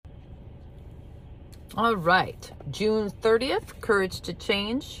All right, June 30th, Courage to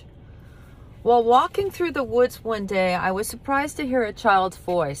Change. While walking through the woods one day, I was surprised to hear a child's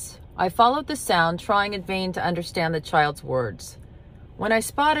voice. I followed the sound, trying in vain to understand the child's words. When I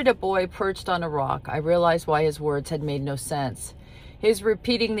spotted a boy perched on a rock, I realized why his words had made no sense. He was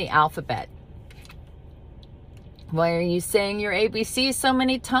repeating the alphabet. "Why are you saying your ABC so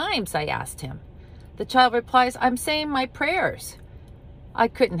many times?" I asked him. The child replies, "I'm saying my prayers." I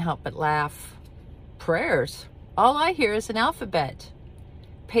couldn't help but laugh. Prayers? All I hear is an alphabet.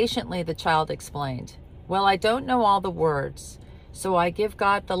 Patiently, the child explained, "Well, I don't know all the words, so I give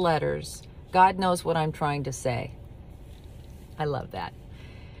God the letters. God knows what I'm trying to say." I love that.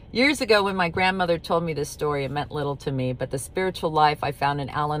 Years ago, when my grandmother told me this story, it meant little to me, but the spiritual life I found in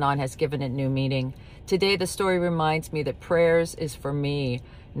Al-Anon has given it new meaning. Today, the story reminds me that prayers is for me,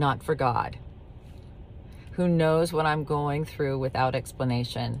 not for God, who knows what I'm going through without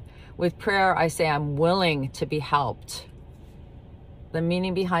explanation. With prayer, I say I'm willing to be helped. The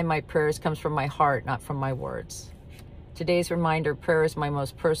meaning behind my prayers comes from my heart, not from my words. Today's reminder, prayer is my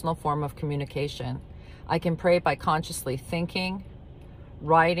most personal form of communication. I can pray by consciously thinking,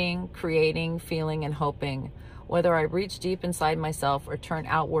 writing, creating, feeling, and hoping. Whether I reach deep inside myself or turn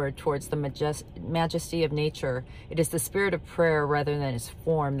outward towards the majesty of nature, it is the spirit of prayer rather than its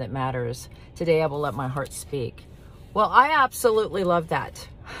form that matters. Today, I will let my heart speak. Well, I absolutely love that.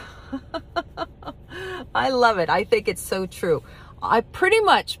 I love it. I think it's so true. I pretty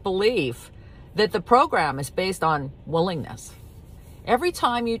much believe that the program is based on willingness. Every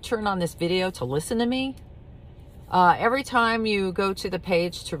time you turn on this video to listen to me, every time you go to the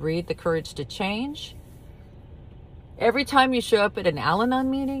page to read The Courage to Change, every time you show up at an Al-Anon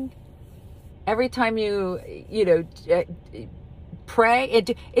meeting, every time you pray,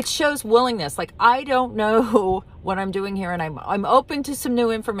 it shows willingness. Like, I don't know what I'm doing here, and I'm open to some new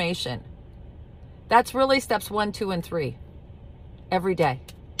information. That's really steps 1, 2, and 3 every day.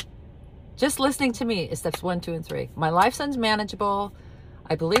 Just listening to me is steps 1, 2, and 3. My life sounds manageable.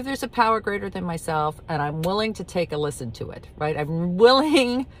 I believe there's a power greater than myself, and I'm willing to take a listen to it, right? I'm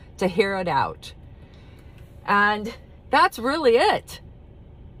willing to hear it out. And that's really it,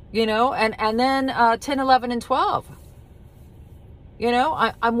 and then 10, 11, and 12.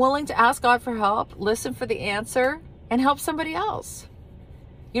 I'm willing to ask God for help, listen for the answer, and help somebody else.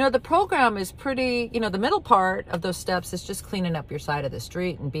 The program is pretty, the middle part of those steps is just cleaning up your side of the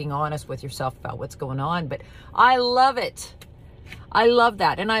street and being honest with yourself about what's going on. But I love it. I love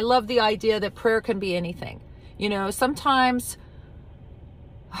that. And I love the idea that prayer can be anything. Sometimes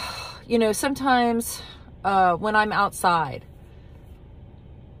when I'm outside,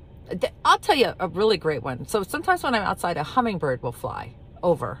 I'll tell you a really great one. So sometimes when I'm outside, a hummingbird will fly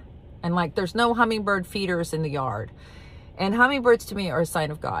over, and there's no hummingbird feeders in the yard. And hummingbirds to me are a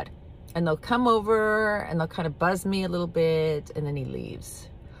sign of God. And they'll come over and they'll kind of buzz me a little bit, and then he leaves.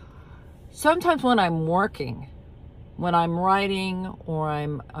 Sometimes when I'm working, when I'm writing, or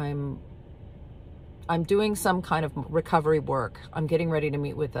I'm doing some kind of recovery work, I'm getting ready to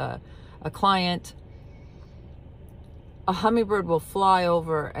meet with a client, a hummingbird will fly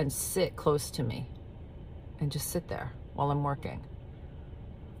over and sit close to me and just sit there while I'm working.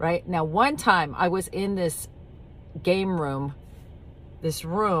 Right? Now, one time I was in this game room, this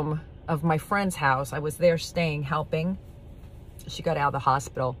room of my friend's house. I was there staying, helping. She got out of the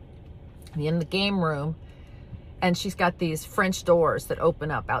hospital. In the game room, and she's got these French doors that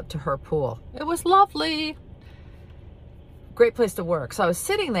open up out to her pool. It was lovely. Great place to work. So I was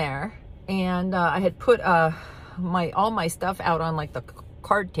sitting there, and I had put all my stuff out on the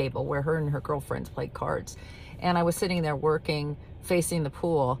card table where her and her girlfriends played cards. And I was sitting there working, facing the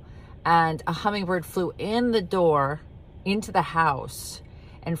pool, and a hummingbird flew in the door into the house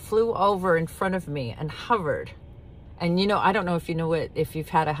and flew over in front of me and hovered. And I don't know if you know it, if you've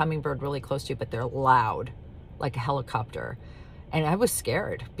had a hummingbird really close to you, but they're loud, like a helicopter. And I was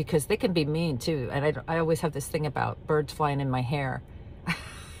scared because they can be mean too. And I always have this thing about birds flying in my hair.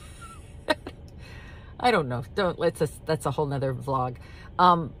 I don't know. That's a whole nother vlog.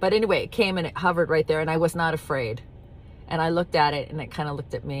 But anyway, it came and it hovered right there, and I was not afraid. And I looked at it, and it kind of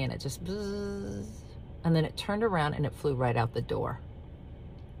looked at me, and it just, bzzz, and then it turned around and it flew right out the door.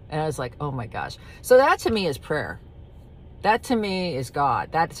 And I was like, oh my gosh. So that to me is prayer. That to me is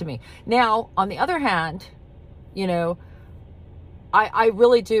God. That to me. Now, on the other hand, I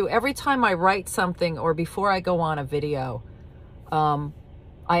really do. Every time I write something or before I go on a video, I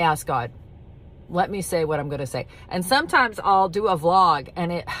ask God, let me say what I'm going to say. And sometimes I'll do a vlog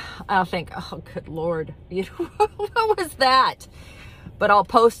and I'll think, oh, good Lord, what was that? But I'll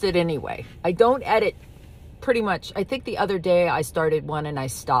post it anyway. I don't edit pretty much. I think the other day I started one and I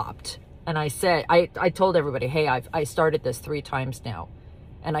stopped And I said, I told everybody, hey, I started this 3 times now,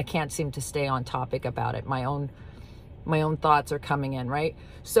 and I can't seem to stay on topic about it. My own thoughts are coming in, right?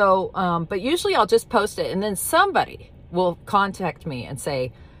 So, but usually I'll just post it, and then somebody will contact me and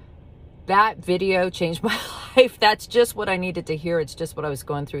say, that video changed my life. That's just what I needed to hear. It's just what I was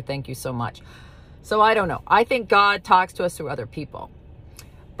going through. Thank you so much. So I don't know. I think God talks to us through other people.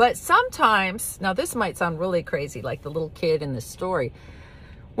 But sometimes, now this might sound really crazy, like the little kid in this story.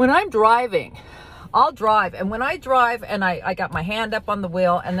 When I'm driving, I'll drive. And when I drive and I got my hand up on the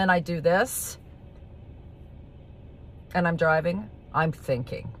wheel and then I do this and I'm driving, I'm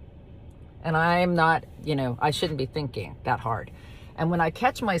thinking. And I'm not, you know, I shouldn't be thinking that hard. And when I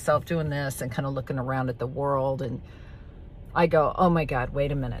catch myself doing this and kind of looking around at the world, and I go, oh my God,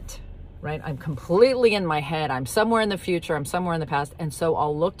 wait a minute, right? I'm completely in my head. I'm somewhere in the future. I'm somewhere in the past. And so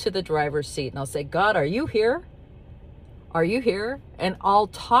I'll look to the driver's seat and I'll say, God, are you here? Are you here? And I'll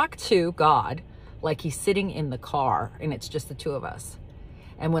talk to God like he's sitting in the car and it's just the 2 of us.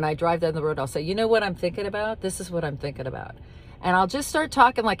 And when I drive down the road, I'll say, you know what I'm thinking about? This is what I'm thinking about. And I'll just start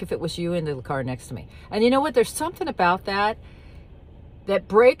talking like if it was you in the car next to me. And you know what? There's something about that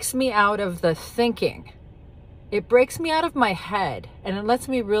breaks me out of the thinking. It breaks me out of my head, and it lets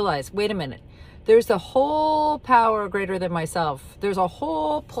me realize, wait a minute, there's a whole power greater than myself. There's a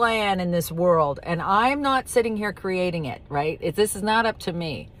whole plan in this world, and I'm not sitting here creating it, right? This is not up to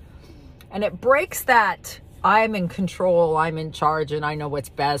me. And it breaks that I'm in control, I'm in charge, and I know what's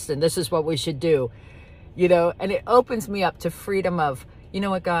best, and this is what we should do, you know, and it opens me up to freedom of, you know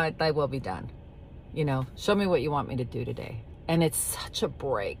what, God, thy will be done. You know, show me what you want me to do today. And it's such a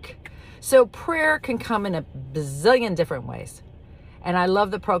break. So prayer can come in a bazillion different ways. And I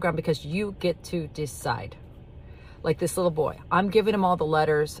love the program because you get to decide. Like this little boy, I'm giving him all the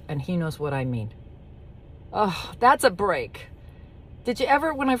letters and he knows what I mean. Oh, that's a break. Did you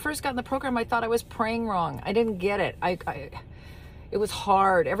ever, when I first got in the program, I thought I was praying wrong. I didn't get it. It was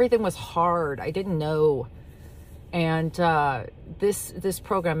hard. Everything was hard. I didn't know. And this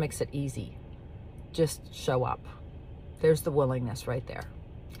program makes it easy. Just show up. There's the willingness right there.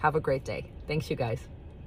 Have a great day. Thanks, you guys.